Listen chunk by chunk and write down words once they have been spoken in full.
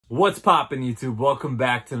What's poppin' YouTube? Welcome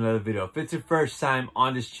back to another video. If it's your first time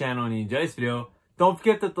on this channel and you enjoy this video, don't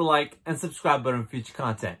forget to hit the like and subscribe button for future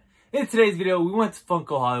content. In today's video, we went to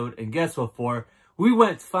Funko Hollywood, and guess what for? We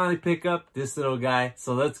went to finally pick up this little guy.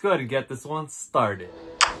 So let's go ahead and get this one started.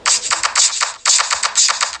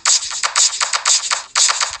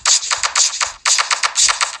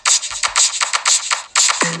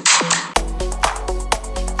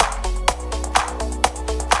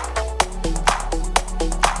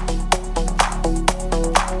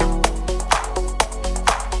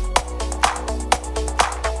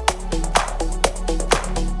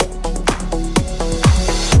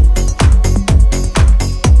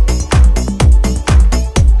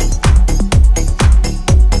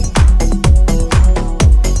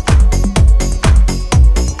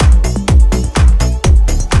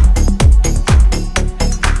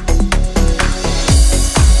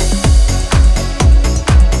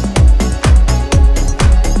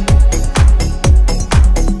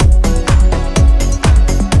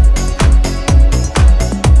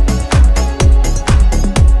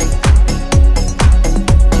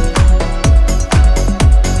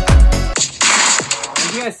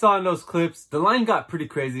 Saw in those clips, the line got pretty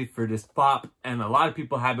crazy for this pop, and a lot of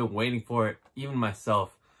people have been waiting for it, even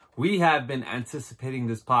myself. We have been anticipating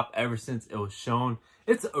this pop ever since it was shown.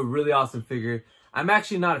 It's a really awesome figure. I'm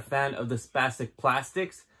actually not a fan of the spastic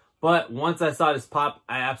plastics, but once I saw this pop,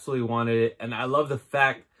 I absolutely wanted it, and I love the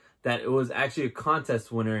fact that it was actually a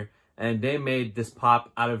contest winner, and they made this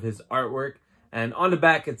pop out of his artwork. And on the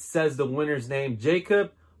back, it says the winner's name,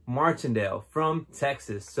 Jacob Martindale from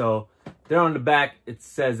Texas. So there on the back, it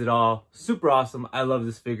says it all. Super awesome. I love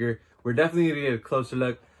this figure. We're definitely gonna get a closer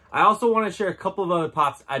look. I also want to share a couple of other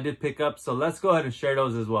pops I did pick up, so let's go ahead and share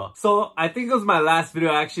those as well. So I think it was my last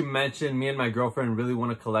video, I actually mentioned me and my girlfriend really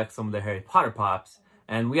want to collect some of the Harry Potter pops,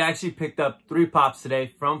 and we actually picked up 3 pops today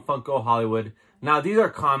from Funko Hollywood. Now these are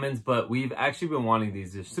commons, but we've actually been wanting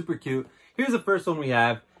these. They're super cute. Here's the first one we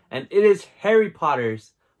have, and it is Harry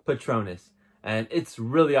Potter's Patronus. And it's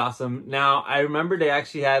really awesome. Now, I remember they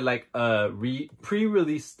actually had like a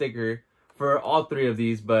pre-release sticker for all 3 of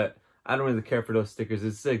these, but I don't really care for those stickers.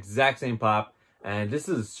 It's the exact same pop, and this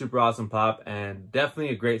is a super awesome pop and definitely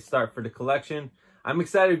a great start for the collection. I'm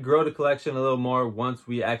excited to grow the collection a little more once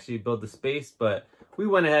we actually build the space, but we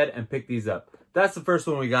went ahead and picked these up. That's the first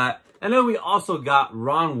one we got. And then we also got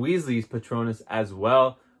Ron Weasley's Patronus as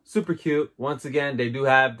well. Super cute. Once again, they do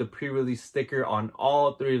have the pre-release sticker on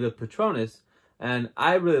all 3 of the Patronus. And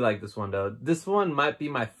I really like this one though. This one might be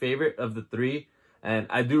my favorite of the 3. And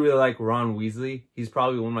I do really like Ron Weasley. He's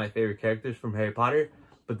probably one of my favorite characters from Harry Potter.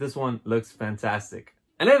 But this one looks fantastic.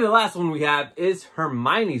 And then the last one we have is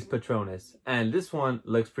Hermione's Patronus. And this one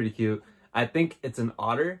looks pretty cute. I think it's an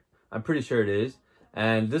otter. I'm pretty sure it is.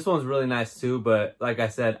 And this one's really nice too. But like I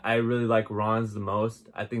said, I really like Ron's the most.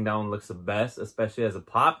 I think that one looks the best, especially as a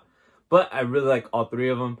pop. But I really like all 3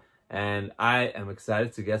 of them. And I am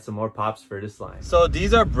excited to get some more pops for this line. So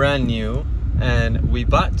these are brand new, and we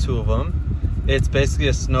bought 2 of them. It's basically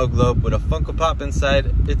a snow globe with a Funko Pop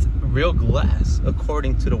inside. It's real glass,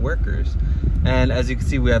 according to the workers. And as you can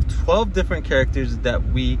see, we have 12 different characters that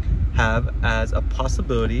we have as a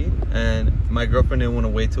possibility. And my girlfriend didn't want to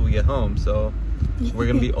wait till we get home, so we're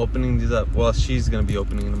gonna be opening these up. Well, she's gonna be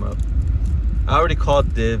opening them up. I already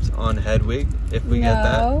called dibs on Hedwig, if we get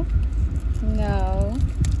that. No.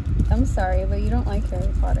 I'm sorry, but you don't like Harry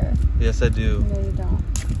Potter. Yes, I do. No, you don't.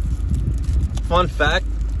 Fun fact,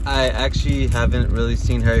 I actually haven't really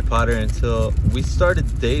seen Harry Potter until we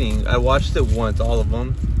started dating. I watched it once, all of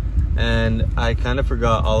them, and I kind of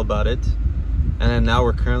forgot all about it. And then now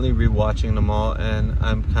we're currently rewatching them all, and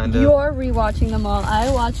I'm kind of... You're rewatching them all. I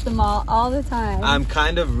watch them all the time. I'm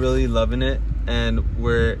kind of really loving it, and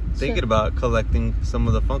we're thinking about collecting some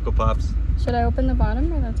of the Funko Pops. Should I open the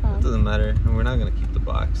bottom or the top? It doesn't matter, and we're not gonna keep the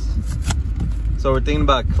box. So we're thinking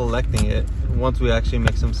about collecting it once we actually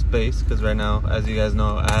make some space, because right now, as you guys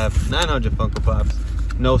know, I have 900 Funko Pops,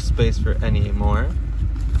 no space for any more,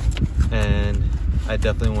 and I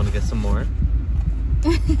definitely want to get some more.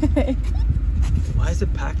 Why is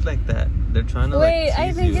it packed like that? They're trying to wait, like,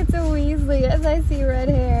 I think you. It's a Weasley, as I see red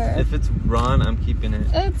hair. If it's Ron, I'm keeping it.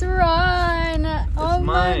 It's Ron! Oh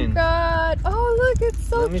mine. My god! Oh look, it's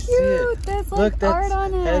so Let me cute! see it. There's like look, that's art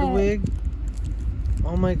on it. Hedwig.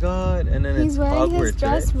 Oh my god! And then He's it's wearing Hogwarts, his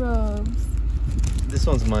dress right? robes. This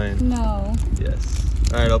one's mine. No. Yes.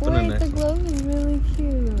 All right, open the next the globe is really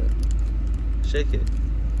cute. Shake it.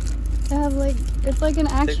 It has like, it's like an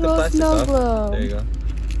actual snow globe. There you go.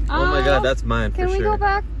 Oh my god, that's mine for sure. Can we go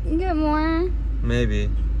back and get more? Maybe.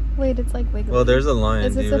 Wait, it's like wiggly. Well, there's a line.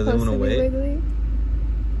 Is Do it you really supposed want to to be wait? wiggly?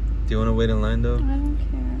 Do you want to wait in line though? I don't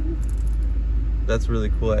care. That's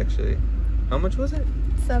really cool, actually. How much was it?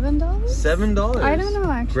 $7? $7. I don't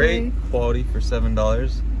know, actually. Great quality for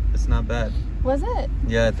 $7. It's not bad. Was it?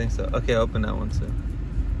 Yeah, I think so. Okay, open that one too.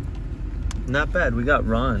 Not bad. We got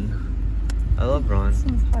Ron. I love Ron. This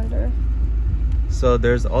one's harder. So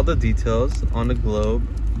there's all the details on the globe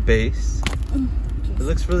base. It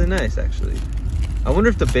looks really nice, actually. I wonder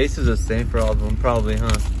if the base is the same for all of them. Probably,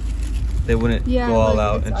 huh? They wouldn't go all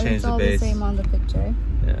out and change the base. It's all the same on the picture.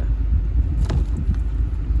 Yeah.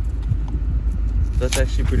 That's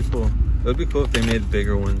actually pretty cool. It would be cool if they made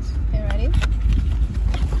bigger ones. Okay, ready?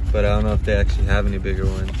 But I don't know if they actually have any bigger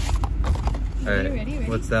ones. All right. Ready?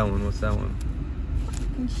 What's that one? What's that one?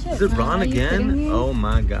 Oh, shit, Is it Ron again? Oh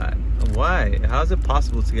my god. Why? How is it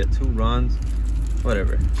possible to get 2 Rons?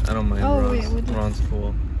 Whatever. I don't mind Rons. Wait, Ron's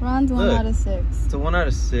cool. Ron's 1 out of 6. It's a 1 out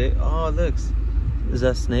of 6. Oh, it looks. Is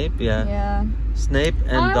that Snape? Yeah. Yeah. Snape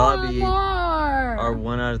and Dobby are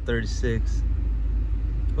 1 out of 36.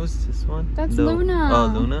 Who's this one? That's Luna.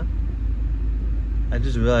 Oh, Luna? I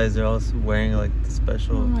just realized they're all wearing like the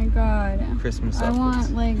special oh my god. Christmas outfits.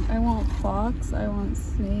 I want Fox, I want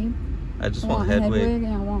Snape. I just want Hedwig. And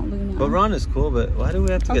I want Luna. But Ron is cool, but why do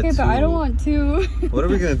we have to get 2? Okay, but I don't want 2. What are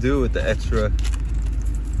we gonna do with the extra?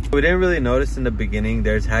 We didn't really notice in the beginning.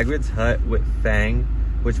 There's Hagrid's hut with Fang,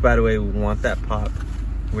 which by the way, we want that pop.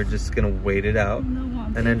 We're just gonna wait it out.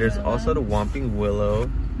 And then there's also the Whomping Willow.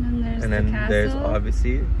 And then there's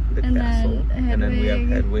obviously the castle. And then we have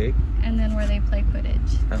Hedwig. And then where they play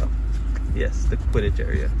Quidditch. Oh, yes, the Quidditch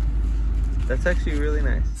area. That's actually really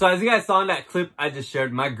nice. So as you guys saw in that clip I just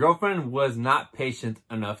shared, my girlfriend was not patient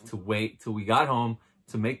enough to wait till we got home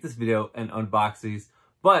to make this video and unbox these.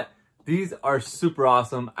 But these are super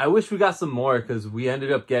awesome. I wish we got some more because we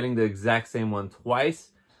ended up getting the exact same one twice.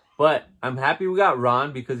 But I'm happy we got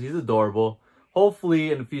Ron because he's adorable.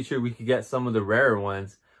 Hopefully in the future we could get some of the rarer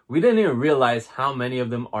ones. We didn't even realize how many of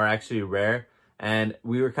them are actually rare. And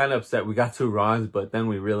we were kind of upset we got 2 Rons, but then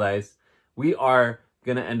we realized we are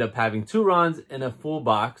going to end up having 2 Rons in a full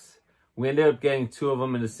box. We ended up getting 2 of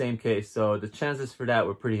them in the same case, so the chances for that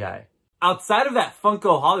were pretty high. Outside of that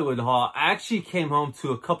Funko Hollywood haul, I actually came home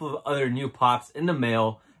to a couple of other new pops in the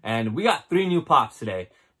mail, and we got 3 new pops today.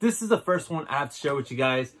 This is the first one I have to share with you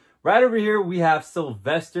guys. Right over here, we have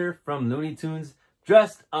Sylvester from Looney Tunes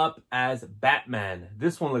dressed up as Batman.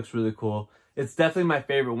 This one looks really cool. It's definitely my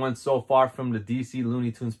favorite one so far from the DC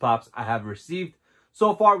Looney Tunes pops I have received.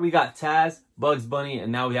 So far, we got Taz, Bugs Bunny,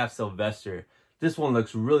 and now we have Sylvester. This one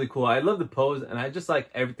looks really cool. I love the pose, and I just like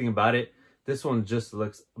everything about it. This one just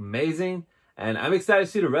looks amazing, and I'm excited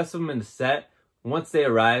to see the rest of them in the set once they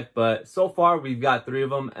arrive. But so far, we've got 3 of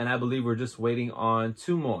them, and I believe we're just waiting on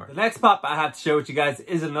 2 more. The next pop I have to share with you guys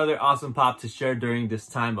is another awesome pop to share during this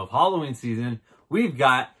time of Halloween season. We've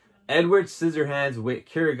got Edward Scissorhands with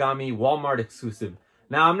Kirigami Walmart exclusive.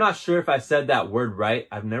 Now, I'm not sure if I said that word right.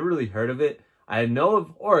 I've never really heard of it. I know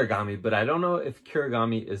of origami, but I don't know if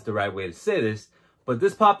kirigami is the right way to say this. But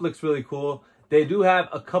this pop looks really cool. They do have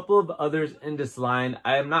a couple of others in this line.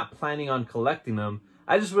 I am not planning on collecting them.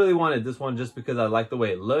 I just really wanted this one just because I like the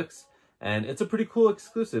way it looks. And it's a pretty cool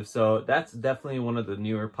exclusive. So that's definitely one of the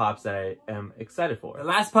newer pops that I am excited for. The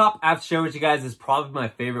last pop I have to share with you guys is probably my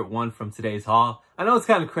favorite one from today's haul. I know it's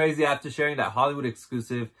kind of crazy after sharing that Hollywood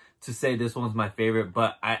exclusive to say this one's my favorite,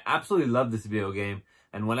 but I absolutely love this video game.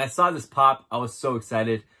 And when I saw this pop, I was so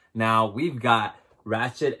excited. Now we've got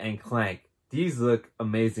Ratchet and Clank. These look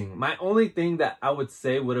amazing. My only thing that I would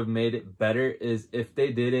say would have made it better is if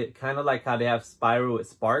they did it kind of like how they have Spyro with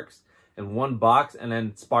Sparks in one box, and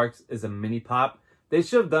then Sparks is a mini pop. They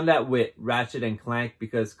should have done that with Ratchet and Clank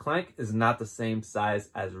because Clank is not the same size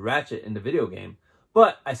as Ratchet in the video game.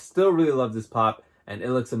 But I still really love this pop, and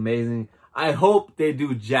it looks amazing. I hope they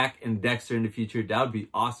do Jack and Dexter in the future. That would be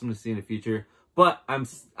awesome to see in the future. But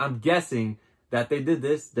I'm guessing that they did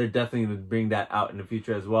this. They're definitely going to bring that out in the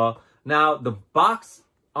future as well. Now, the box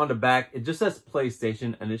on the back, it just says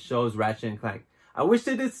PlayStation, and it shows Ratchet and Clank. I wish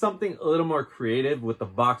they did something a little more creative with the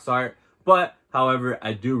box art. But, however,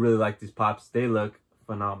 I do really like these pops. They look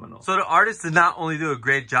phenomenal. So the artist did not only do a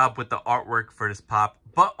great job with the artwork for this pop,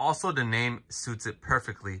 but also the name suits it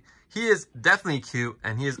perfectly. He is definitely cute,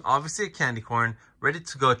 and he is obviously a candy corn, ready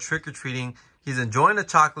to go trick-or-treating. He's enjoying a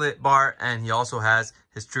chocolate bar, and he also has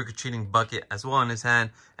his trick-or-treating bucket as well in his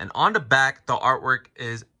hand. And on the back, the artwork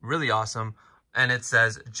is really awesome. And it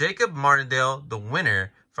says, Jacob Martindale, the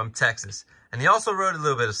winner from Texas. And he also wrote a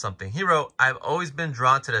little bit of something. He wrote, I've always been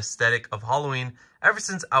drawn to the aesthetic of Halloween ever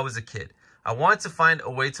since I was a kid. I wanted to find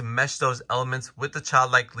a way to mesh those elements with the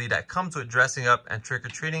childlike glee that comes with dressing up and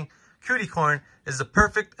trick-or-treating. Cutey Corn is the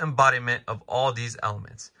perfect embodiment of all these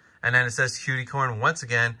elements. And then it says Cutey Corn once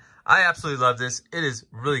again. I absolutely love this. It is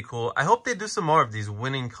really cool. I hope they do some more of these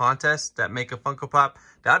winning contests that make a Funko Pop.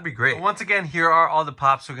 That'd be great. But once again, here are all the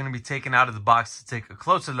pops we're going to be taking out of the box to take a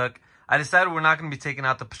closer look. I decided we're not going to be taking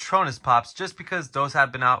out the Patronus pops just because those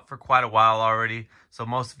have been out for quite a while already. So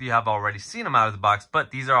most of you have already seen them out of the box,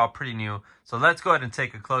 but these are all pretty new. So let's go ahead and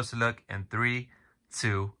take a closer look in 3,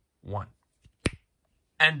 2, 1.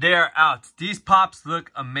 And they're out. These pops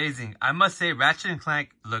look amazing. I must say Ratchet and Clank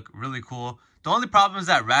look really cool. The only problem is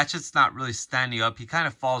that Ratchet's not really standing up. He kind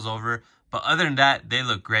of falls over. But other than that, they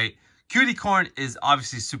look great. Cutey Corn is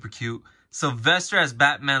obviously super cute. Sylvester as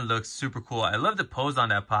Batman looks super cool. I love the pose on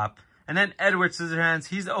that pop. And then Edward Scissorhands,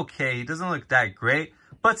 he's okay. He doesn't look that great,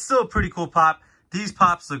 but still a pretty cool pop. These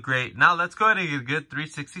pops look great. Now let's go ahead and get a good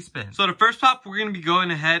 360 spin. So the first pop we're going to be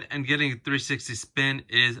going ahead and getting a 360 spin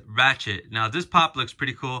is Ratchet. Now this pop looks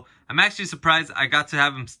pretty cool. I'm actually surprised I got to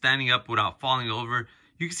have him standing up without falling over.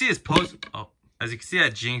 You can see his pose. Oh, as you can see, I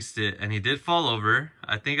jinxed it and he did fall over.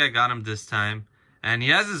 I think I got him this time. And he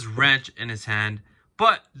has his wrench in his hand.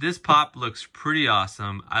 But this pop looks pretty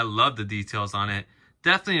awesome. I love the details on it.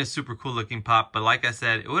 Definitely a super cool looking pop. But like I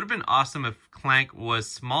said, it would have been awesome if Clank was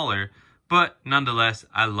smaller. But nonetheless,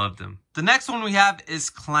 I love them. The next one we have is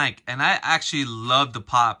Clank. And I actually love the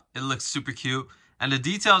pop. It looks super cute. And the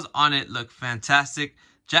details on it look fantastic.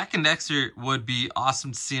 Jack and Dexter would be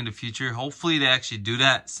awesome to see in the future. Hopefully they actually do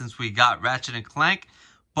that since we got Ratchet and Clank.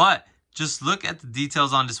 But just look at the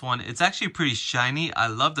details on this one. It's actually pretty shiny. I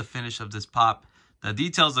love the finish of this pop. The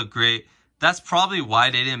details look great. That's probably why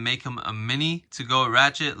they didn't make him a mini to go with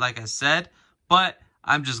Ratchet, like I said. But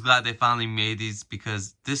I'm just glad they finally made these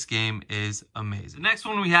because this game is amazing. The next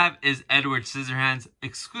one we have is Edward Scissorhands,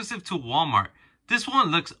 exclusive to Walmart. This one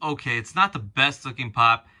looks okay. It's not the best looking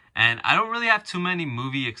pop. And I don't really have too many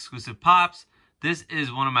movie exclusive pops. This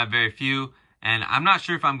is one of my very few. And I'm not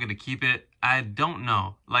sure if I'm going to keep it. I don't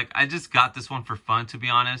know. Like, I just got this one for fun, to be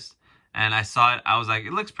honest. And I saw it. I was like,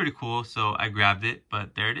 it looks pretty cool. So I grabbed it.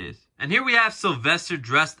 But there it is. And here we have Sylvester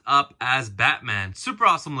dressed up as Batman. Super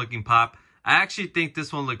awesome looking pop. I actually think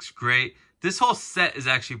this one looks great. This whole set is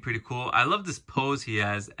actually pretty cool. I love this pose he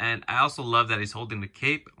has. And I also love that he's holding the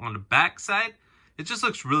cape on the back side. It just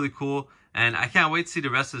looks really cool. And I can't wait to see the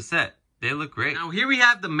rest of the set. They look great. Now here we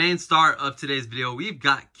have the main star of today's video. We've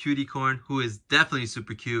got Cutey Corn, who is definitely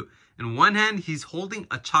super cute. In one hand, he's holding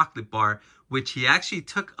a chocolate bar, which he actually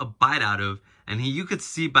took a bite out of. And you could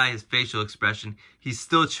see by his facial expression, he's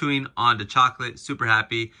still chewing on the chocolate, super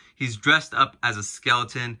happy. He's dressed up as a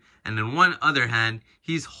skeleton. And in one other hand,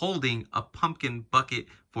 he's holding a pumpkin bucket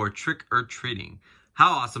for trick-or-treating.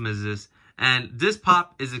 How awesome is this? And this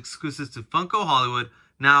pop is exclusive to Funko Hollywood.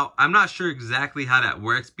 Now, I'm not sure exactly how that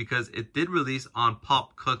works because it did release on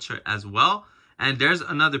Pop Culture as well. And there's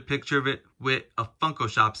another picture of it with a Funko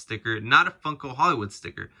Shop sticker, not a Funko Hollywood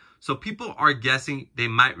sticker. So people are guessing they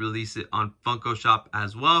might release it on Funko Shop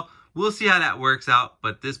as well. We'll see how that works out,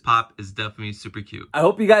 but this pop is definitely super cute. I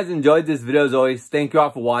hope you guys enjoyed this video as always. Thank you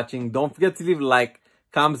all for watching. Don't forget to leave a like,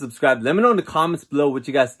 comment, subscribe. Let me know in the comments below what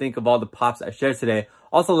you guys think of all the pops I shared today.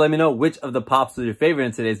 Also, let me know which of the pops was your favorite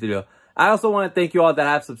in today's video. I also want to thank you all that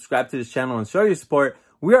have subscribed to this channel and show your support.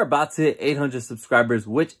 We are about to hit 800 subscribers,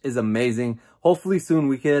 which is amazing. Hopefully soon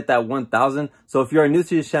we can hit that 1,000. So if you are new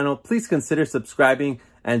to this channel, please consider subscribing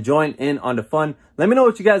and join in on the fun. Let me know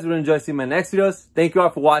what you guys would enjoy seeing in my next videos. Thank you all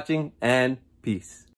for watching and peace.